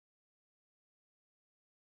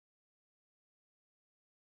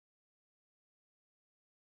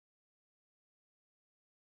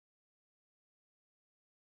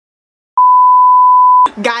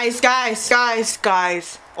Guys.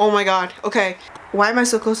 Oh my god. Okay. Why am I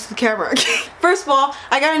so close to the camera? First of all,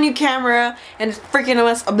 I got a new camera and it's freaking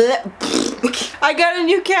I got a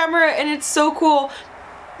new camera and it's so cool.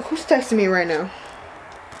 Who's texting me right now?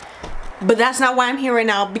 But that's not why I'm here right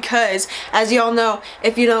now, because as y'all know,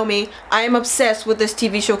 if you know me, I am obsessed with this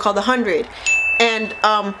TV show called The 100. And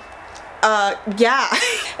yeah.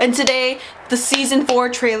 And today the season 4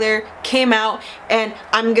 trailer came out and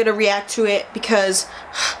I'm gonna react to it because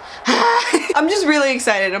I'm just really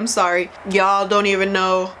excited. I'm sorry. Y'all don't even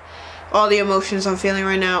know all the emotions I'm feeling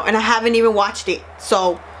right now, and I haven't even watched it,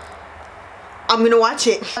 so I'm gonna watch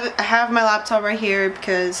it. I have my laptop right here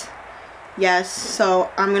because yes,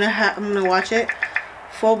 so I'm gonna watch it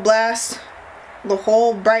full blast, the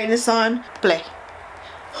whole brightness on, play.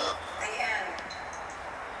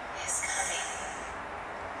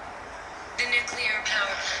 The nuclear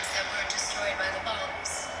power plants that were destroyed by the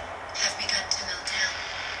bombs have begun to melt down.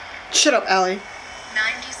 Shut up, Allie. 96%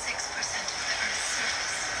 of the Earth's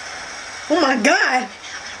surface. Oh my god!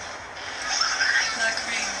 Black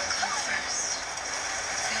rain will come first.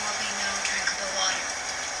 There will be no drinkable water.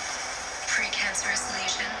 Precancerous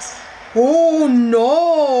lesions. Oh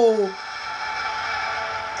no!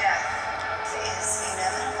 Death is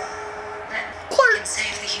inevitable. Then Clark. you can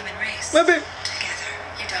save the human race. Baby. Together,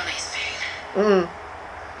 you don't ease pain.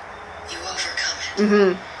 You overcome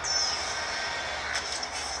it.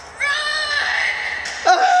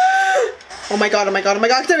 Oh my god,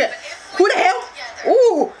 Who the hell?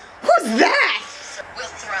 Ooh, who's that? We'll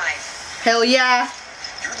thrive. Hell yeah.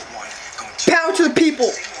 You're the one going to Power to the people.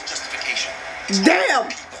 single justification. Damn.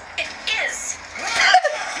 It is.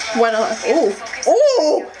 What else?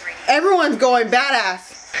 Ooh, everyone's going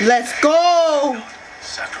badass. Let's go.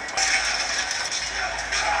 Sacrifice.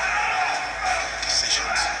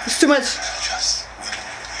 Decisions It's too much. just whittle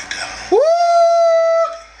you down. Woo!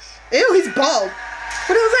 Ew, he's bald.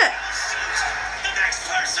 What is that? The next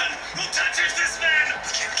person who touches this man, we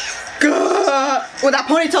can't kill him. Gah. Oh, that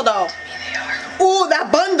ponytail though. Oh,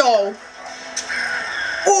 that bun though.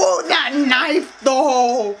 Oh, that knife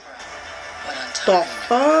though. The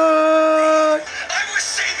fuck? I was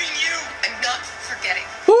saving you. I'm not forgetting.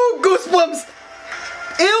 Ooh, goosebumps.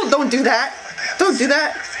 Ew, don't do that. Don't do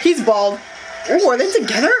that. He's bald. Oh, are they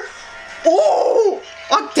together? Oh,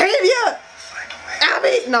 Octavia.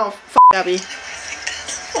 Abby. No, f Abby.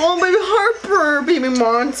 Oh, baby Harper, baby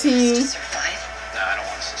Monty. Survive. No, I don't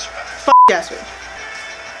want us to survive. F Jasmine.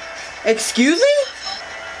 Excuse me?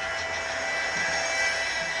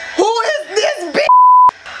 Who is this bitch?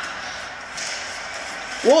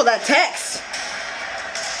 Whoa, that text.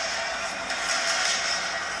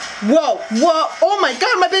 Whoa. Oh my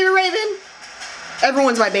god, my baby Raven.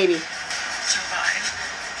 Everyone's my baby. Survive.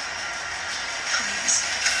 Please.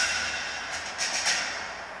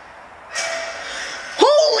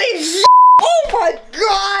 Holy shit! Oh my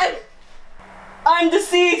god! I'm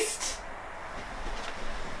deceased.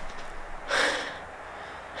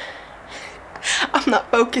 I'm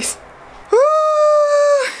not focused.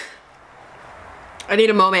 I need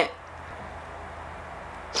a moment.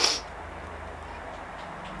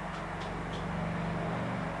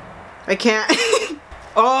 I can't.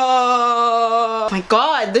 Oh my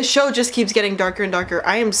god, this show just keeps getting darker and darker.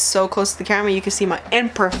 I am so close to the camera, you can see my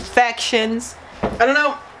imperfections. I don't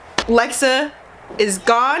know. LEXA is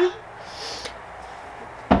gone.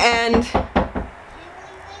 And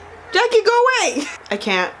Jackie, go away. I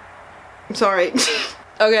can't. I'm sorry.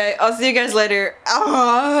 Okay, I'll see you guys later.